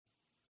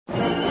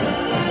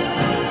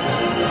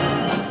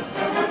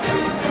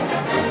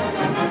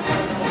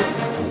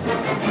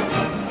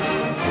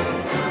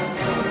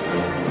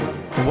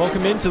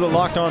Welcome into the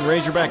Locked On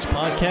Razorbacks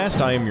podcast.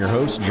 I am your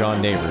host,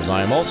 John Neighbors.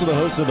 I am also the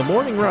host of The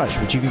Morning Rush,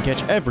 which you can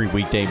catch every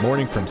weekday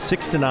morning from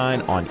 6 to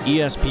 9 on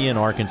ESPN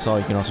Arkansas.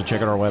 You can also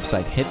check out our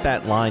website,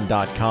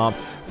 hitthatline.com,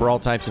 for all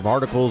types of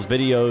articles,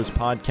 videos,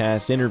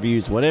 podcasts,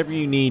 interviews, whatever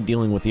you need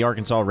dealing with the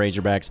Arkansas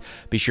Razorbacks.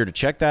 Be sure to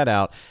check that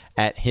out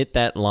at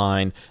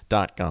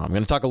hitthatline.com. I'm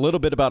going to talk a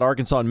little bit about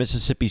Arkansas and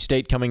Mississippi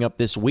State coming up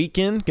this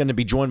weekend. Going to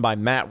be joined by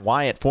Matt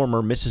Wyatt,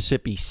 former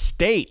Mississippi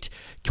State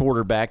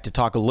quarterback, to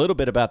talk a little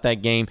bit about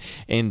that game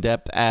in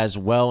depth as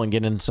well and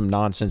get into some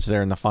nonsense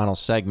there in the final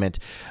segment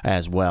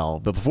as well.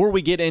 But before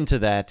we get into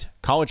that,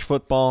 college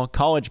football,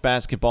 college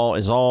basketball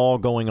is all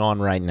going on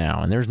right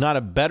now. And there's not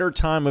a better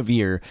time of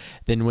year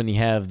than when you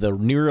have the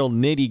real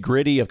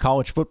nitty-gritty of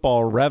college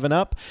football revving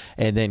up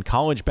and then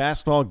college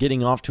basketball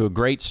getting off to a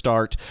great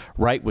start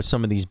right with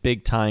some of these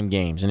big-time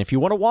games. And if you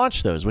want to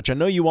watch those, which I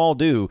know you all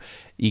do,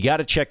 you got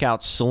to check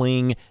out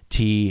Sling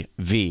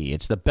TV.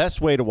 It's the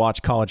best way to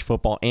watch college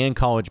football and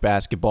college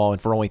basketball,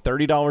 and for only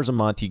 $30 a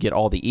month, you get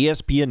all the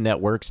ESPN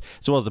networks,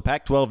 as well as the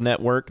Pac-12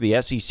 network, the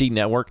SEC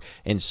network,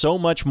 and so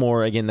much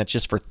more. Again, that's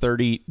just for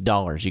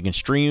 $30. You can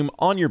stream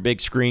on your big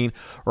screen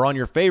or on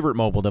your favorite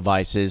mobile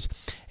devices,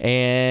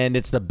 and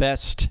it's the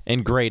best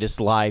and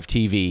greatest live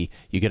TV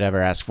you could ever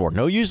ask for.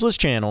 No useless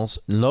channels,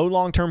 no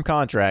long-term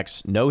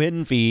contracts, no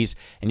hidden fees,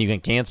 and you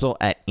can cancel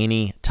at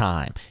any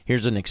time.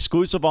 Here's an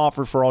exclusive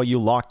offer for all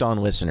you Locked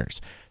On listeners.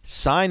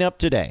 Sign up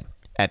today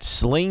at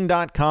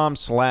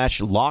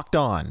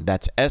sling.com/lockedon.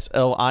 That's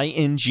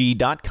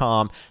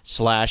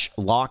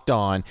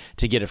SLING.com/lockedon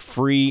to get a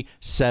free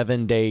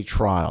 7-day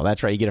trial.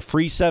 That's right. You get a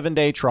free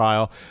 7-day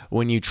trial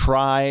when you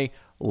try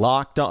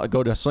Locked On.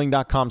 Go to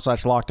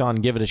sling.com/lockedon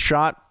and give it a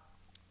shot.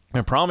 I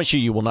promise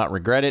you will not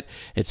regret it.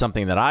 It's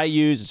something that I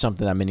use. It's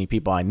something that many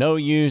people I know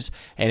use.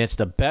 And it's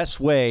the best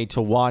way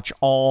to watch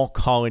all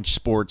college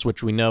sports,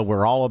 which we know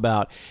we're all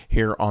about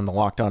here on the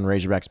Locked On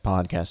Razorbacks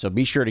podcast. So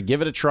be sure to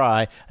give it a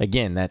try.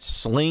 Again, that's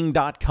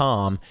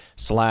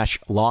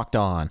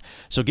sling.com/lockedon.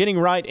 So getting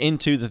right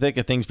into the thick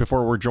of things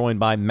before we're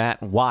joined by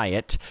Matt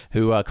Wyatt,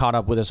 who caught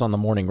up with us on the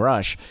Morning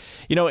Rush.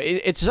 You know,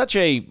 it's such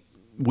a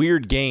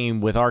weird game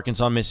with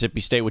Arkansas and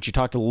Mississippi State, which you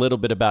talked a little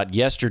bit about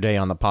yesterday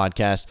on the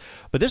podcast.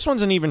 But this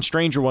one's an even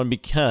stranger one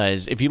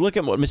because if you look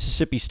at what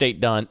Mississippi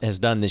State has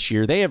done this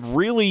year, they have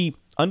really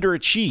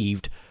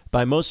underachieved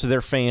by most of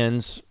their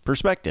fans'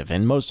 perspective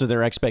and most of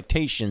their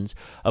expectations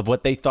of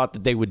what they thought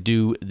that they would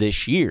do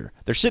this year.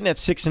 They're sitting at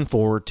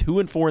 6-4,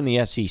 2-4 in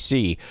the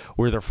SEC,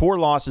 where their 4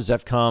 losses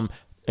have come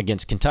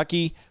against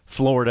Kentucky,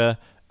 Florida,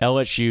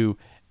 LSU,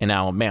 and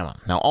Alabama.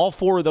 Now, all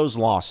 4 of those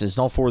losses,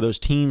 all 4 of those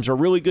teams are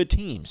really good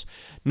teams.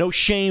 No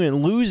shame in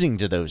losing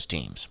to those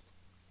teams.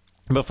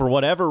 But for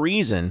whatever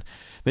reason,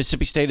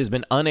 Mississippi State has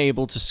been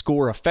unable to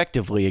score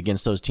effectively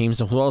against those teams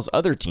as well as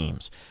other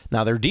teams.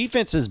 Now, their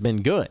defense has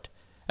been good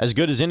as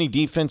any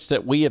defense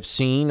that we have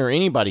seen or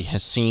anybody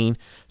has seen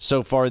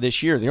so far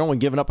this year. They're only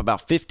giving up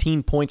about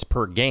 15 points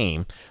per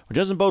game, which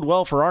doesn't bode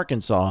well for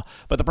Arkansas.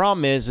 But the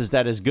problem is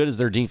that as good as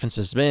their defense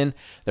has been,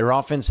 their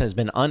offense has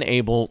been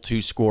unable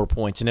to score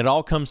points. And it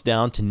all comes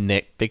down to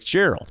Nick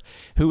Fitzgerald,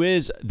 who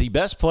is the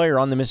best player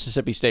on the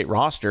Mississippi State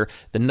roster,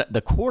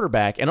 the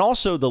quarterback, and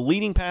also the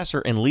leading passer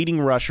and leading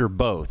rusher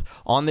both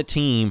on the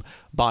team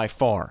by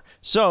far.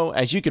 So,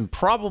 as you can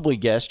probably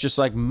guess, just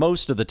like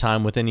most of the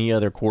time with any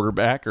other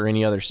quarterback or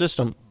any other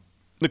system,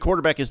 the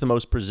quarterback is the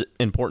most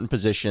important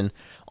position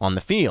on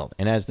the field.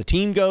 And as the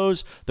team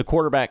goes, the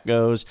quarterback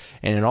goes,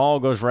 and it all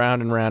goes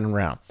round and round and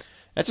round.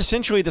 That's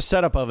essentially the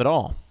setup of it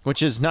all,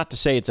 which is not to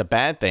say it's a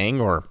bad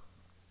thing or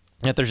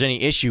that there's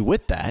any issue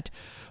with that,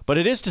 but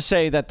it is to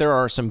say that there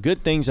are some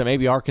good things that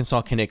maybe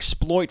Arkansas can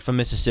exploit from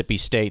Mississippi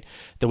State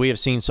that we have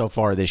seen so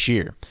far this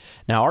year.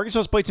 Now,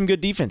 Arkansas's played some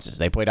good defenses.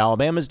 They played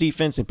Alabama's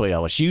defense. They played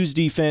LSU's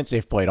defense.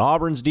 They've played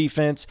Auburn's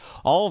defense.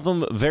 All of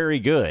them very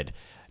good.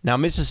 Now,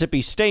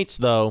 Mississippi State's,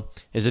 though,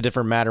 is a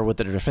different matter with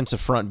their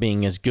defensive front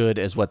being as good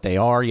as what they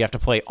are. You have to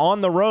play on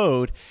the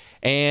road,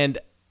 and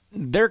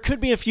there could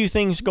be a few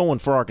things going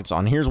for Arkansas,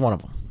 and here's one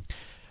of them.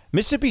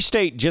 Mississippi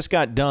State just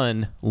got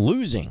done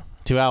losing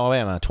to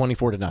Alabama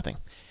 24-0.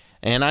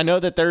 And I know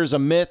that there's a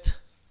myth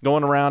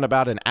going around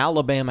about an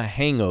Alabama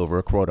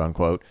hangover, quote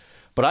unquote,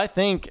 but I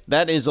think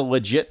that is a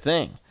legit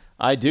thing.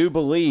 I do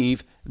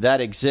believe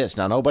that exists.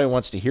 Now, nobody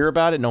wants to hear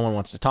about it. No one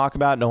wants to talk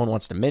about it. No one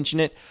wants to mention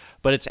it.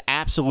 But it's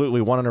absolutely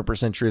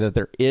 100% true that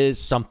there is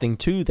something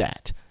to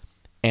that.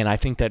 And I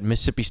think that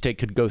Mississippi State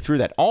could go through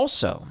that.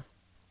 Also,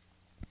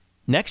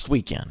 next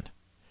weekend,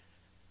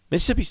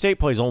 Mississippi State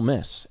plays Ole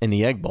Miss in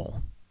the Egg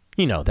Bowl.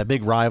 You know, that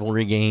big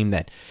rivalry game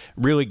that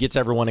really gets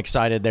everyone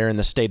excited there in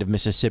the state of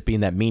Mississippi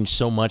and that means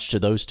so much to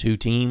those two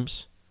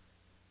teams.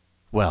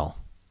 Well,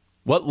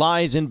 what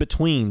lies in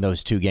between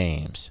those two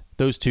games,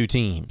 those two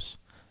teams?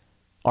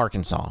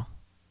 Arkansas.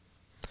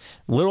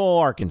 Little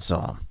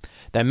Arkansas.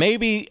 That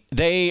maybe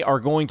they are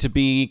going to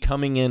be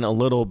coming in a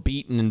little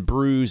beaten and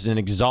bruised and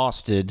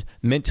exhausted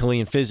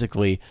mentally and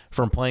physically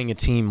from playing a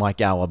team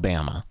like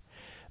Alabama.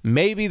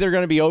 Maybe they're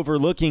going to be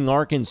overlooking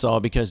Arkansas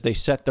because they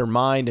set their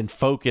mind and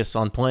focus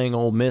on playing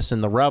Ole Miss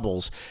and the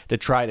Rebels to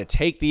try to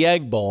take the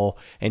Egg Bowl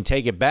and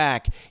take it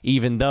back,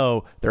 even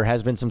though there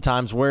has been some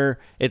times where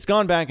it's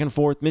gone back and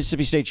forth.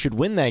 Mississippi State should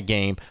win that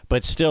game,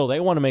 but still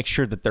they want to make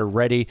sure that they're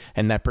ready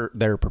and that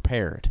they're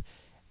prepared.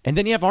 And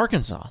then you have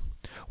Arkansas,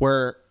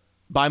 where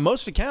by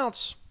most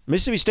accounts,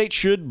 Mississippi State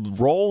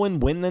should roll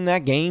and win in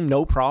that game,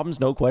 no problems,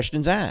 no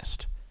questions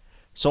asked.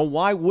 So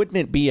why wouldn't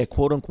it be a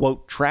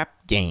quote-unquote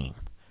trap game?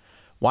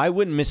 Why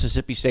wouldn't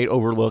Mississippi State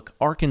overlook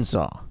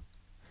Arkansas?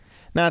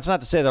 Now, it's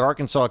not to say that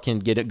Arkansas can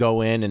go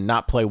in and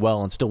not play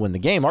well and still win the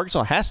game.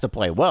 Arkansas has to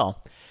play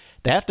well.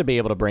 They have to be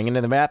able to bring it,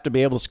 and they have to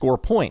be able to score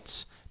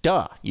points.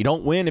 Duh. You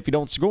don't win if you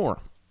don't score.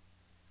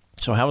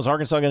 So how is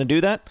Arkansas going to do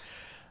that?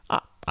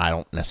 I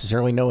don't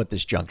necessarily know at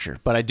this juncture.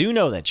 But I do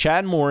know that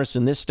Chad Morris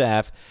and this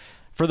staff,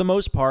 for the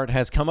most part,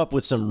 has come up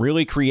with some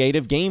really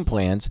creative game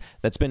plans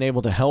that's been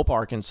able to help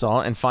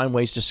Arkansas and find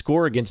ways to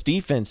score against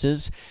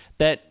defenses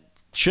that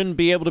shouldn't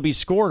be able to be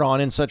scored on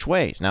in such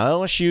ways. Now,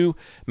 LSU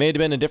may have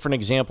been a different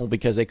example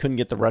because they couldn't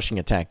get the rushing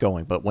attack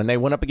going. But when they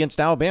went up against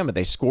Alabama,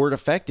 they scored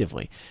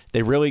effectively.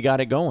 They really got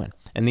it going.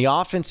 And the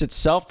offense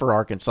itself for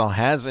Arkansas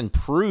has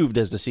improved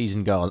as the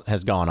season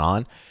has gone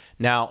on.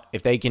 Now,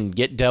 if they can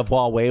get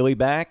Devwah Whaley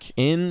back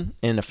in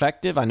and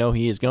effective, I know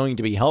he is going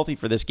to be healthy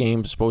for this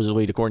game,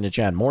 supposedly according to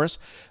Chad Morris.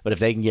 But if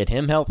they can get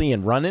him healthy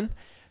and running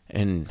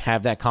and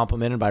have that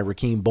complemented by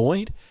Rakeem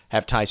Boyd,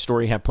 have Ty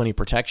Story have plenty of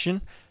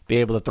protection, be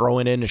able to throw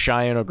it into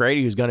Cheyenne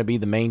O'Grady, who's going to be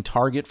the main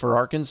target for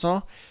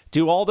Arkansas,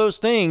 do all those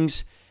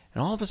things,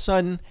 and all of a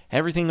sudden,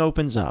 everything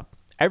opens up.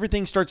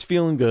 Everything starts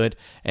feeling good,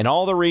 and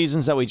all the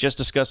reasons that we just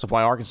discussed of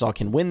why Arkansas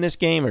can win this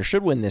game or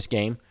should win this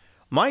game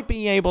might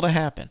be able to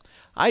happen.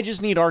 I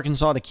just need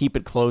Arkansas to keep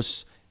it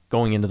close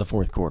going into the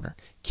fourth quarter.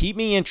 Keep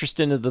me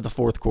interested into the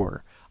fourth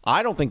quarter.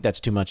 I don't think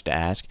that's too much to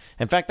ask.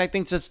 In fact, I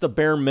think that's the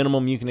bare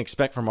minimum you can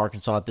expect from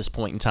Arkansas at this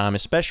point in time,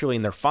 especially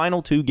in their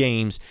final two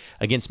games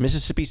against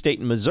Mississippi State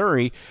and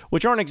Missouri,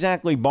 which aren't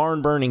exactly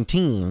barn-burning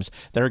teams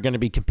that are going to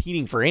be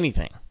competing for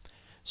anything.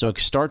 So it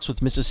starts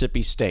with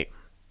Mississippi State.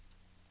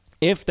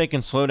 If they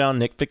can slow down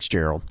Nick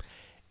Fitzgerald,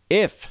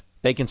 if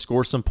they can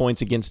score some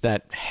points against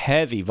that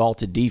heavy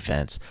vaulted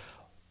defense,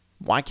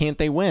 why can't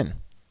they win?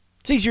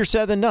 It's easier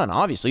said than done.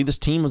 Obviously, this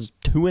team was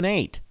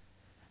 2-8.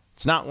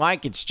 It's not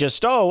like it's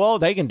just, oh, well,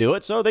 they can do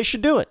it, so they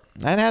should do it.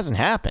 That hasn't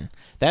happened.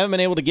 They haven't been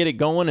able to get it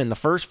going in the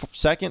first,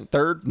 second,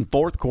 third, and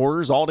fourth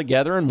quarters all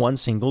together in one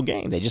single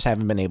game. They just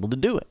haven't been able to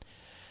do it.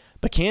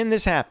 But can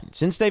this happen?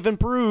 Since they've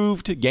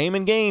improved game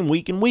in game,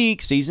 week in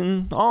week,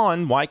 season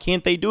on, why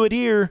can't they do it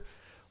here?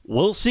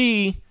 We'll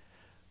see.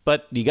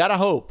 But you got to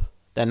hope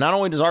that not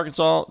only does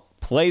Arkansas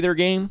play their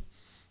game,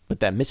 but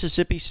that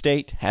Mississippi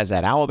State has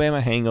that Alabama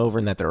hangover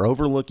and that they're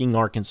overlooking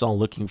Arkansas,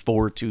 looking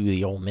forward to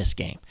the Ole Miss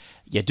game.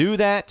 You do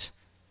that,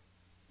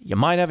 you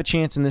might have a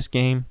chance in this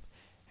game.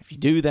 If you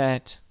do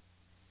that,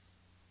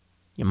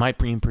 you might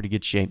be in pretty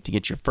good shape to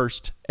get your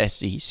first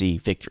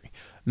SEC victory.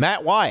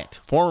 Matt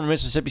Wyatt, former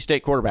Mississippi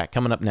State quarterback,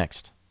 coming up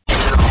next. You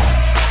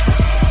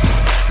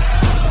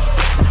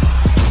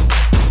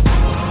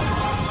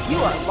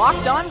are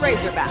Locked On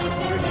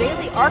Razorbacks, your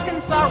daily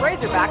Arkansas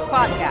Razorbacks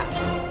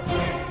podcast.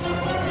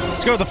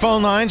 Let's go to the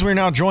phone lines. We're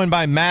now joined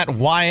by Matt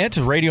Wyatt,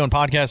 a radio and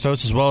podcast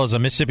host, as well as a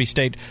Mississippi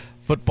State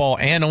football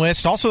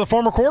analyst. Also the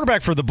former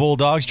quarterback for the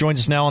Bulldogs joins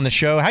us now on the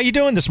show. How you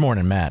doing this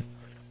morning, Matt?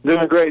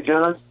 Doing great,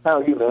 John. How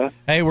are you, man?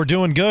 Hey, we're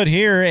doing good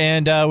here,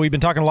 and we've been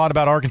talking a lot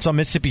about Arkansas,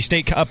 Mississippi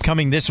State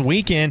upcoming this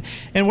weekend.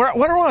 And what I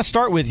want to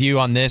start with you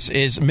on this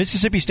is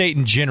Mississippi State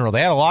in general.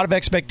 They had a lot of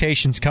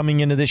expectations coming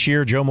into this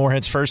year, Joe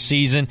Moorhead's first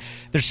season.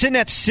 They're sitting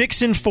at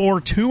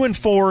 6-4,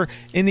 2-4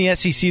 in the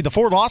SEC. The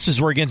 4 losses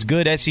were against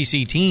good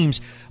SEC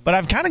teams, but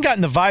I've kind of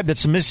gotten the vibe that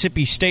some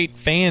Mississippi State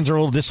fans are a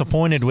little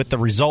disappointed with the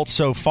results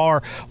so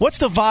far. What's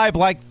the vibe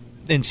like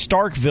in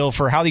Starkville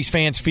for how these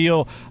fans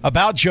feel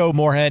about Joe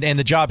Moorhead and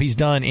the job he's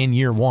done in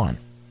year one?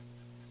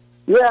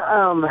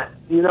 Yeah,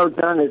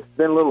 John, it's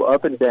been a little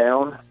up and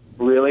down,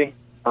 really.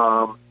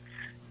 And,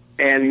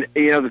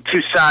 the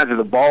two sides of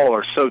the ball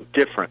are so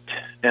different.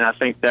 And I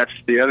think that's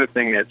the other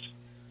thing that's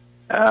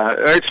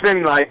it's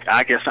been,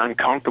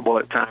 uncomfortable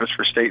at times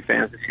for State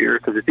fans this year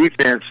because the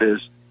defense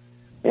is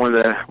one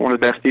of the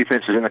best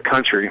defenses in the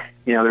country.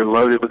 They're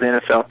loaded with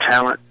NFL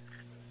talent.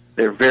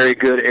 They're very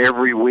good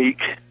every week.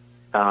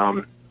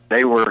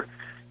 They were,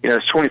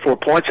 there's 24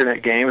 points in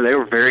that game. They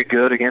were very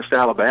good against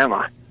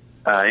Alabama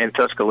in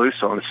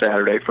Tuscaloosa on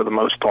Saturday for the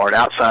most part,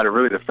 outside of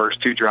really the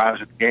first 2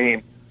 drives of the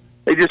game.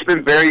 They've just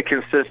been very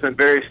consistent,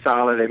 very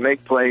solid. They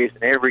make plays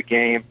in every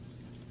game.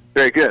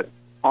 Very good.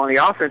 On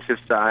the offensive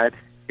side,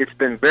 it's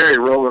been very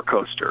roller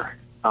coaster.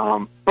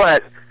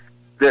 But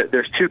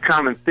there's 2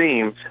 common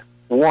themes.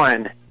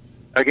 One,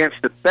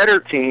 against the better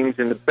teams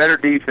and the better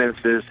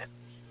defenses,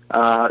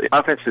 the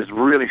offense has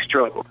really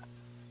struggled.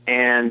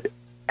 And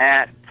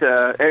at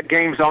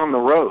games on the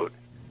road,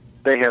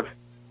 they have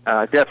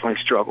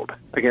definitely struggled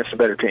against the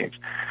better teams.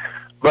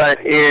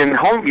 But in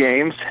home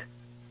games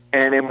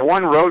and in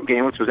one road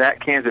game, which was at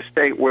Kansas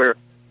State, where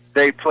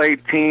they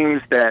played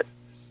teams that,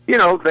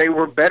 they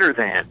were better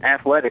than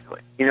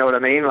athletically. You know what I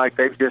mean? Like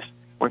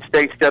when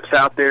State steps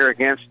out there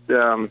against,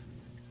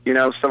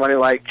 somebody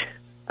like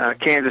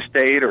Kansas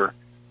State or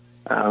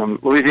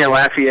Louisiana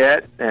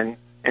Lafayette and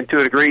to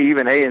a degree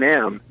even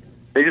A&M,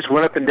 they just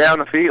went up and down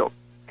the field,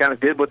 kind of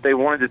did what they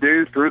wanted to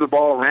do, threw the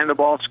ball, ran the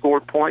ball,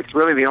 scored points.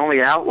 Really the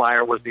only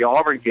outlier was the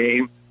Auburn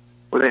game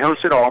where they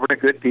hosted Auburn, a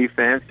good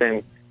defense,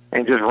 and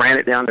just ran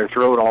it down their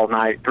throat all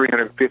night,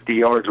 350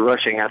 yards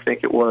rushing, I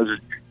think it was.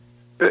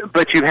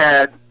 But you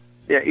had,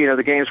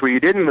 the games where you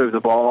didn't move the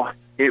ball,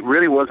 it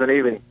really wasn't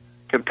even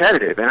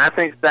competitive. And I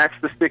think that's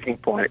the sticking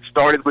point. It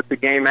started with the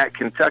game at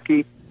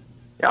Kentucky.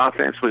 The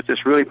offense was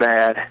just really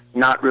bad,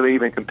 not really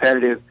even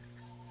competitive.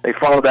 They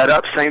followed that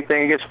up, same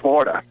thing against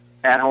Florida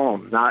at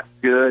home. Not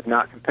good,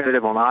 not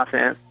competitive on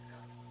offense.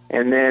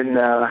 And then,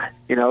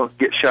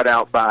 get shut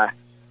out by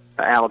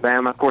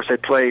Alabama. Of course, they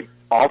played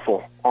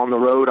awful on the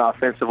road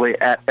offensively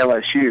at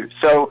LSU.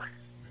 So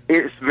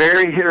it's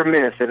very hit or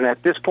miss. And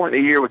at this point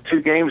in the year with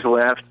 2 games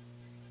left,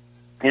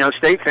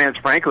 State fans,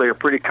 frankly, are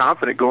pretty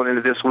confident going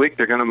into this week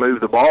they're going to move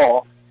the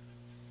ball.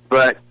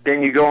 But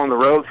then you go on the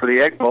road for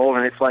the Egg Bowl,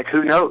 and it's like,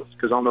 who knows?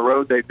 Because on the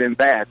road they've been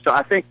bad. So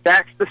I think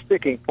that's the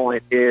sticking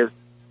point is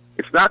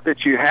it's not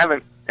that you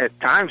haven't at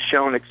times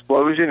shown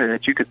explosion and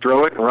that you could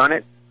throw it and run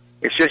it.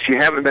 It's just you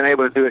haven't been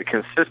able to do it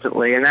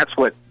consistently, and that's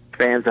what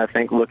fans, I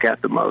think, look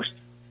at the most.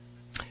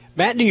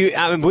 Matt,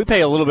 we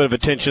pay a little bit of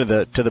attention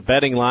to the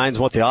betting lines,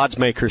 what the odds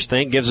makers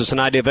think, gives us an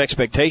idea of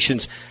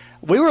expectations.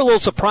 We were a little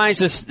surprised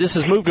this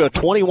has moved to a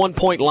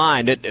 21-point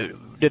line.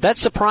 Did that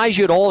surprise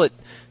you at all that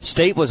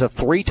State was a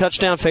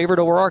 3-touchdown favorite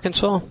over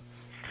Arkansas?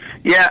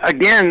 Yeah,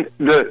 again,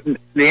 the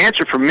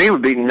answer for me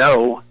would be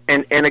no.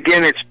 And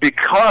again, it's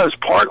because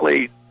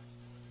partly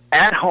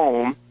at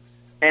home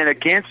and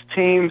against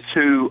teams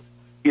who,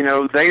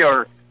 they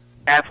are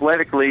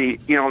athletically,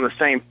 on the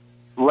same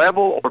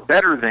level or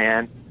better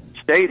than,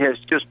 State has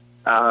just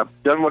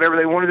done whatever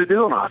they wanted to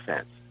do on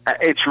offense.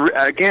 It's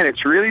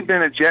really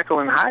been a Jekyll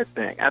and Hyde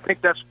thing. I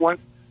think that's one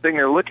thing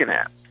they're looking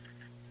at.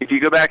 If you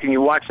go back and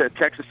you watch that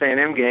Texas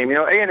A&M game,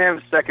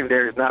 A&M's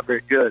secondary is not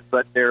very good,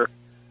 but their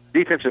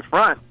defensive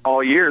front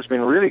all year has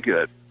been really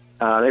good.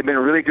 They've been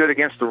really good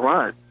against the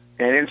run.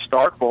 And in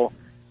Starkville,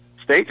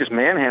 State just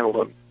manhandled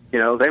them.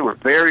 They were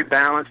very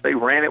balanced. They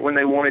ran it when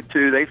they wanted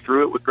to. They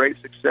threw it with great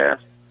success.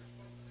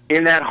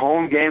 In that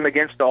home game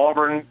against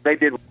Auburn, they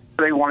did what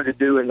they wanted to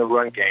do in the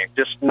run game,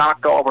 just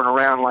knock Auburn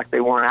around like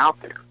they weren't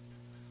out there.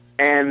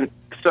 And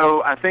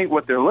so I think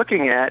what they're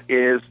looking at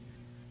is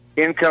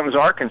in comes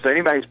Arkansas.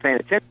 Anybody who's paying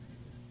attention,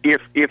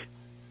 if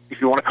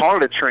you want to call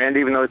it a trend,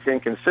 even though its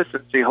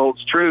inconsistency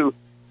holds true,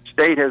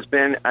 State has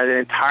been an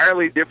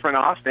entirely different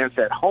offense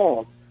at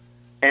home.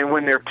 And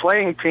when they're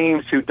playing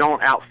teams who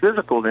don't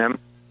out-physical them,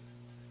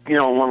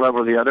 on one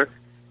level or the other,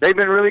 they've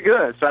been really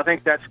good. So I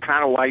think that's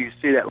kind of why you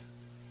see that.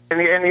 And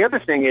the other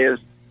thing is,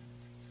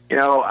 and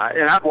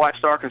I've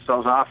watched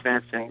Arkansas's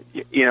offense, and,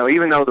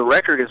 even though the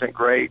record isn't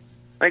great,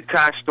 I think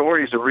Ty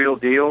Story is the real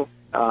deal.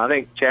 I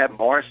think Chad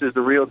Morris is the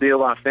real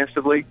deal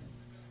offensively.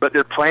 But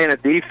they're playing a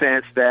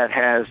defense that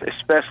has,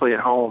 especially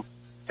at home,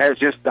 has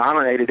just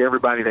dominated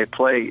everybody they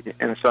played.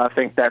 And so I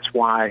think that's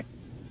why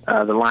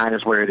the line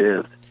is where it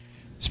is.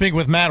 Speaking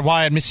with Matt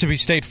Wyatt, Mississippi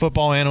State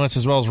football analyst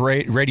as well as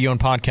radio and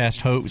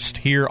podcast host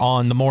here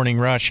on The Morning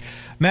Rush.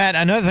 Matt,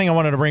 another thing I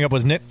wanted to bring up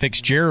was Nick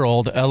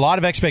Fitzgerald. A lot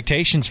of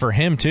expectations for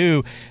him,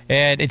 too.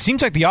 And it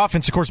seems like the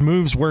offense, of course,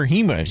 moves where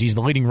he moves. He's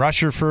the leading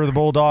rusher for the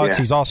Bulldogs. Yeah.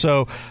 He's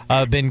also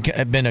been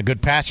a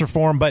good passer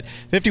for him. But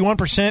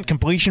 51%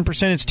 completion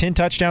percentage, 10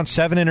 touchdowns,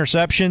 7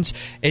 interceptions.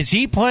 Is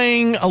he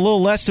playing a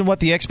little less than what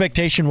the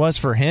expectation was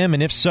for him?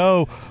 And if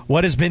so,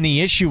 what has been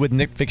the issue with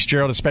Nick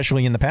Fitzgerald,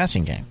 especially in the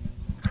passing game?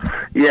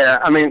 Yeah,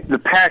 the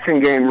passing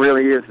game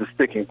really is the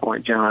sticking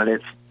point, John.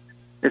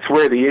 It's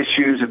where the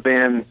issues have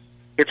been.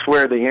 It's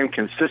where the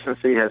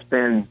inconsistency has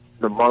been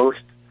the most.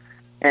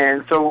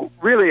 And so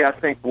really I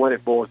think what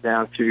it boils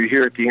down to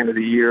here at the end of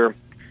the year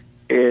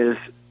is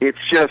it's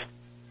just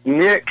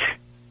Nick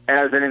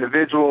as an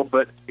individual,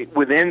 but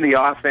within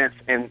the offense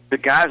and the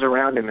guys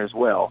around him as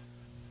well.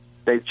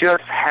 They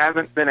just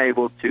haven't been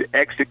able to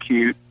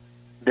execute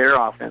their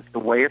offense, the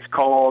way it's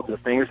called, the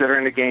things that are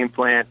in the game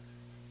plan.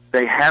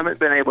 They haven't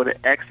been able to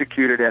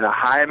execute it at a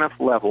high enough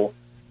level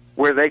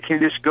where they can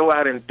just go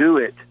out and do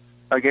it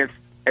against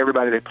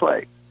everybody they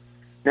play.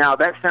 Now,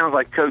 that sounds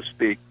like coach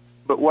speak,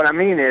 but what I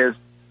mean is,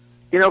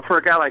 for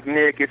a guy like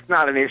Nick, it's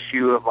not an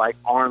issue of,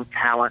 arm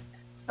talent.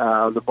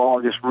 The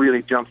ball just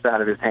really jumps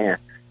out of his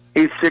hand.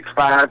 He's 6'5",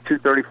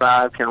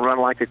 235, can run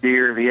like a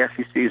deer, the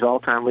SEC's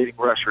all-time leading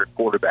rusher at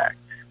quarterback.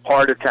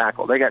 Hard to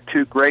tackle. They got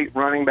 2 great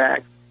running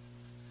backs.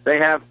 They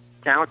have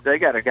talent. They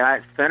got a guy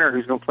at center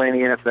who's going to play in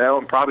the NFL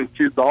and probably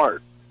 2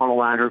 guards on the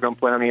line who are going to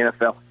play on the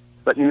NFL.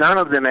 But none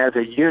of them as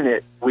a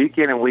unit, week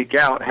in and week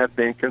out, have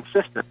been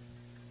consistent.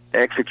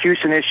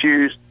 Execution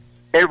issues.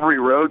 Every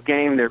road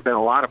game, there have been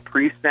a lot of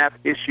pre-snap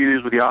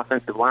issues with the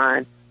offensive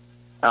line.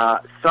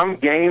 Some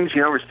games,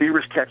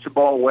 receivers catch the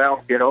ball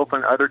well, get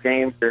open. Other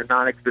games, they're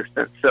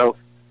non-existent. So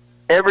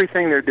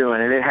everything they're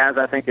doing, and it has,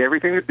 I think,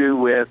 everything to do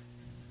with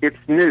it's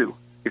new.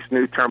 It's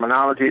new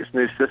terminology. It's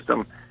new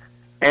system.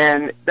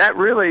 And that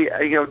really,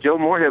 Joe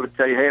Moorhead would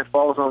tell you, hey, it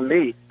falls on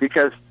me,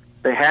 because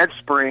they had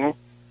spring.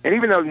 And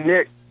even though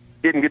Nick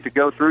didn't get to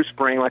go through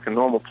spring like a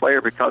normal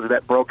player because of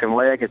that broken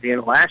leg at the end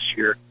of last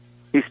year,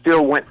 he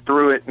still went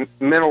through it in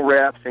mental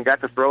reps and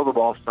got to throw the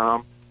ball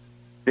some.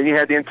 Then you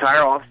had the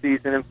entire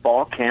offseason and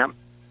fall camp,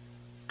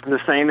 the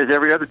same as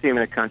every other team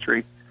in the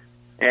country.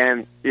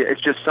 And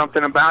it's just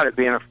something about it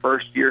being a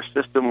first-year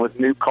system with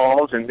new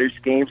calls and new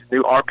schemes,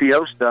 new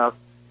RPO stuff.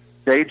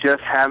 They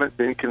just haven't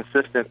been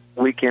consistent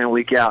week in and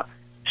week out.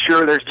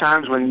 Sure, there's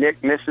times when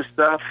Nick misses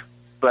stuff,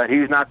 but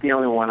he's not the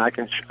only one. I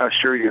can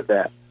assure you of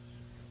that.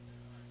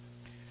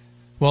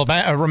 Well,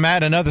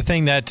 Matt, another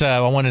thing that I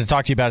wanted to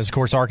talk to you about is, of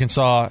course,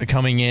 Arkansas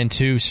coming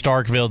into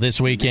Starkville this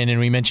weekend, and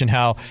we mentioned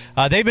how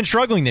they've been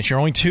struggling this year.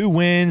 Only 2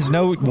 wins,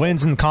 no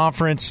wins in the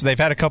conference. They've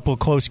had a couple of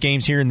close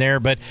games here and there,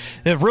 but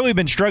they've really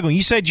been struggling.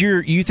 You said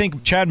you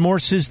think Chad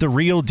Morris is the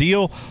real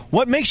deal.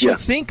 What makes you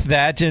think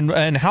that,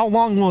 and how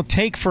long will it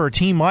take for a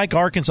team like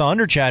Arkansas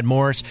under Chad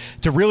Morris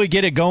to really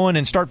get it going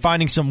and start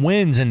finding some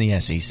wins in the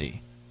SEC?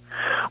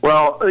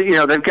 Well,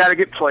 they've got to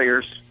get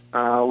players,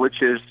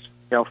 which is,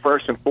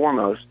 first and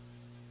foremost.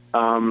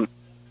 And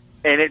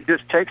it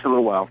just takes a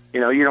little while.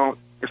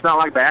 It's not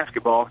like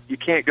basketball. You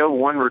can't go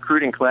one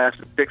recruiting class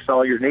and fix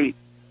all your needs.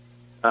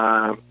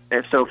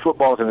 And so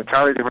football is an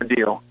entirely different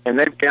deal. And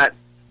they got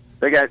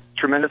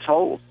tremendous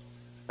holes.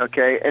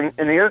 Okay. And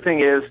the other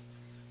thing is,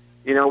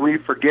 we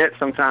forget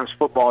sometimes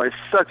football is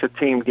such a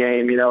team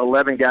game,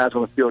 11 guys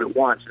on the field at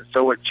once. And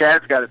so what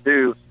Chad's got to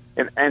do,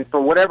 and for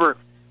whatever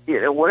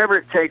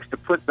it takes to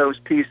put those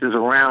pieces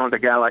around a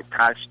guy like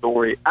Ty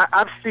Storey,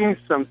 I've seen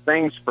some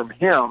things from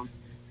him.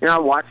 I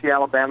watch the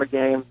Alabama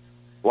game,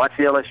 watch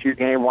the LSU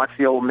game, watch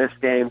the Ole Miss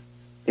game,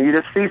 and you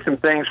just see some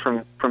things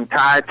from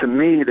Ty to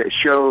me that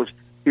shows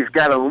he's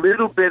got a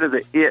little bit of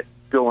the it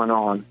going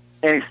on.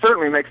 And he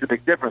certainly makes a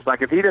big difference.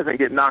 Like if he doesn't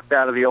get knocked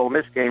out of the Ole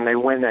Miss game, they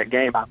win that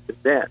game out the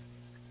bench.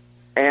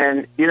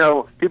 And,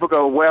 people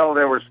go, well,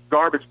 there was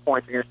garbage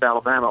points against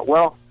Alabama.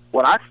 Well,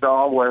 what I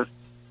saw was,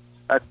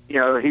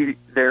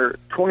 they're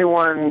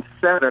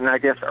 21-7, I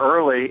guess,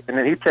 early, and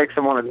then he takes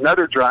them on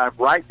another drive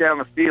right down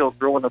the field,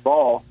 throwing the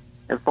ball,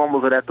 and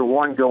fumbles it at the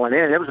one going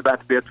in. It was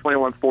about to be a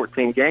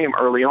 21-14 game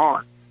early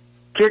on.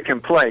 Kid can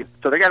play,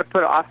 so they got to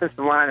put an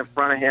offensive line in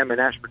front of him and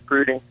ask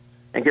recruiting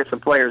and get some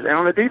players. And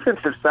on the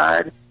defensive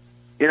side,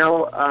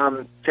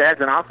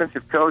 Chad's an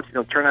offensive coach.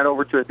 Turn that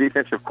over to a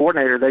defensive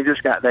coordinator. They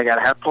got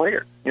to have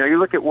players. You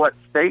look at what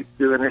State's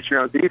doing this year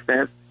on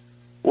defense.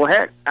 Well,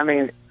 heck,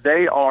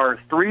 they are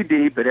 3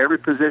 deep at every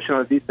position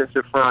on the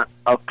defensive front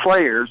of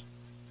players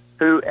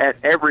who, at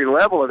every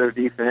level of their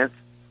defense,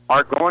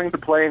 are going to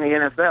play in the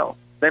NFL.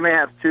 They may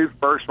have 2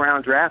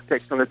 first-round draft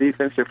picks on the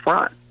defensive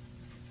front.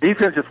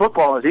 Defensive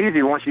football is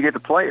easy once you get the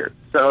players.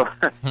 So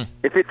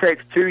if it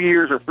takes 2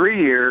 years or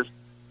 3 years,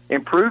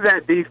 improve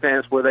that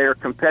defense where they are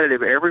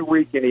competitive every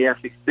week in the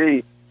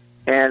SEC.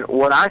 And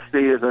what I see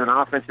is an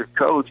offensive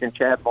coach in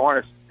Chad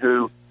Morris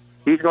who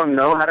he's going to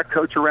know how to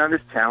coach around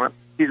his talent.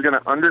 He's going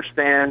to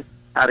understand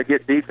how to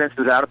get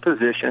defenses out of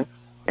position,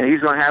 and he's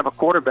going to have a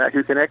quarterback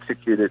who can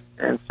execute it.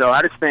 And so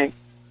I just think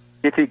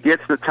if he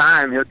gets the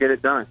time, he'll get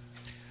it done.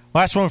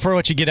 Last one before I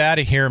let you get out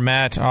of here,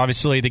 Matt.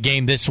 Obviously, the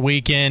game this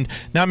weekend.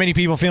 Not many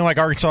people feeling like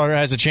Arkansas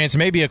has a chance.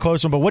 Maybe a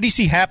close one, but what do you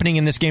see happening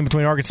in this game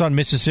between Arkansas and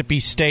Mississippi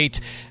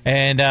State?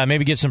 And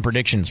maybe give some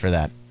predictions for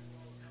that.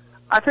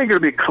 I think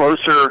it'll be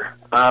closer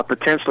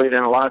potentially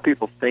than a lot of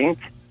people think.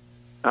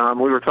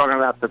 We were talking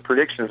about the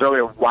predictions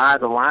earlier, why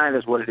the line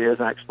is what it is,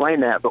 and I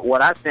explained that. But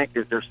what I think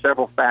is there's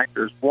several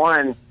factors.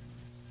 One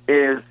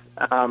is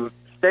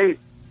State,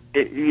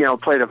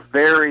 played a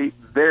very,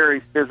 very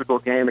physical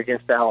game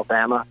against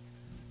Alabama.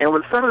 And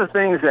with some of the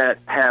things that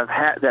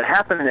that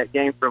happened in that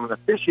game from an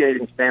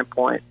officiating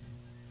standpoint,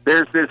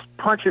 there's this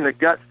punch in the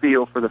gut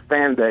feel for the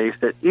fan base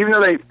that even though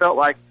they felt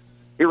like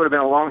it would have been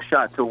a long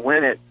shot to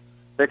win it,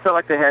 they felt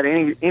like they had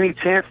any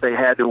chance they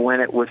had to win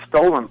it was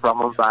stolen from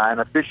them by an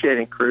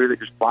officiating crew that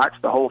just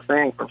watched the whole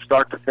thing from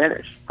start to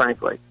finish,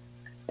 frankly.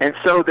 And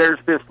so there's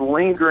this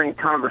lingering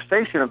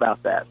conversation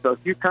about that. So if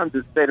you come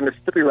to the state of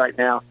Mississippi right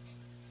now,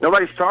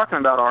 nobody's talking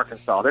about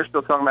Arkansas. They're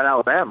still talking about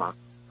Alabama.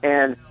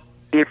 And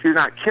if you're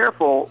not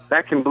careful,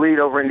 that can bleed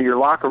over into your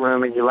locker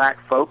room and you lack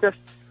focus.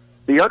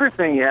 The other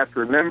thing you have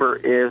to remember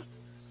is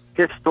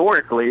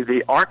historically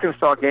the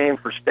Arkansas game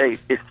for State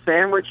is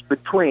sandwiched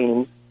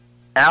between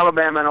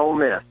Alabama and Ole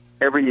Miss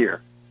every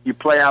year. You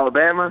play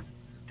Alabama,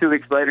 2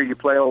 weeks later you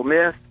play Ole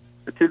Miss.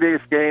 The 2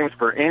 biggest games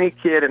for any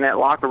kid in that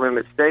locker room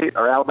at State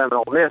are Alabama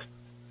and Ole Miss.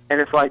 And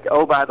it's like,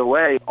 oh, by the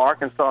way,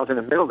 Arkansas is in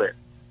the middle there.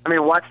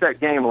 Watch that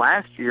game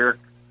last year,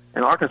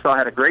 and Arkansas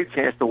had a great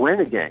chance to win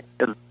the game.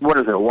 What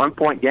is it, a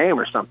 1-point game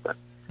or something?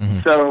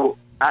 Mm-hmm. So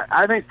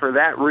I think for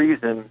that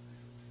reason,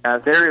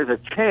 there is a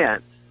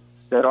chance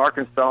that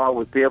Arkansas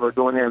would be able to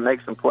go in there and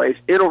make some plays.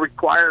 It'll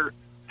require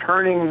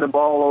turning the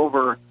ball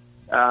over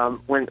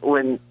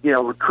when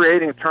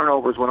creating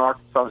turnovers when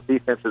Arkansas's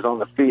defense is on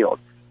the field.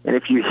 And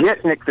if you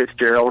hit Nick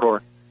Fitzgerald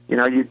or,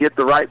 you get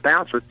the right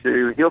bounce or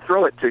two, he'll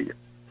throw it to you.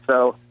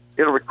 So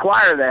it'll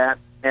require that.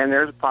 and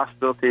there's a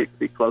possibility it could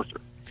be closer.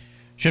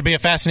 Should be a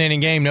fascinating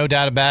game, no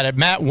doubt about it.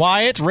 Matt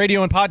Wyatt,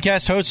 radio and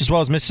podcast host, as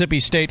well as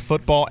Mississippi State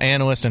football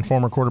analyst and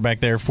former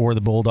quarterback there for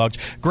the Bulldogs.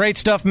 Great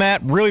stuff,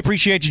 Matt. Really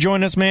appreciate you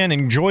joining us, man.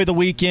 Enjoy the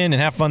weekend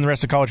and have fun the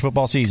rest of college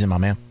football season, my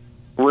man.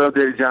 Will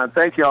do, John.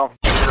 Thank y'all.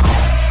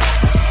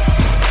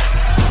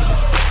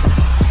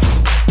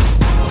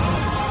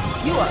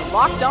 You are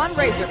Locked On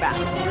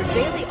Razorbacks, your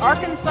daily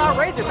Arkansas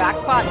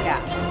Razorbacks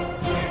podcast.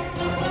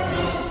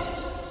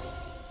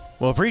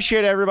 Well,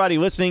 appreciate everybody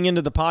listening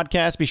into the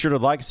podcast. Be sure to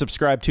like and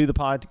subscribe to the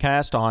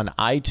podcast on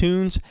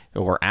iTunes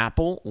or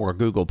Apple or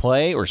Google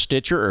Play or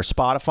Stitcher or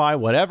Spotify,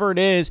 whatever it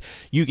is.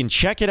 You can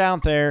check it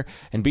out there,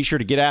 and be sure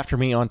to get after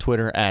me on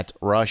Twitter at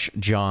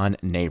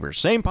RushJohnNeighbors.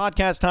 Same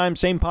podcast time,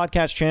 same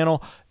podcast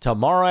channel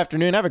tomorrow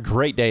afternoon. Have a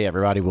great day,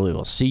 everybody. We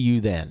will see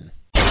you then.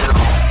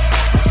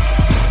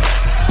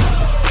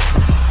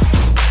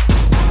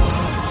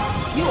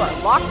 You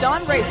are Locked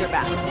On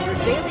Razorbacks, your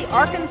daily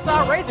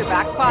Arkansas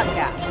Razorbacks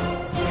podcast.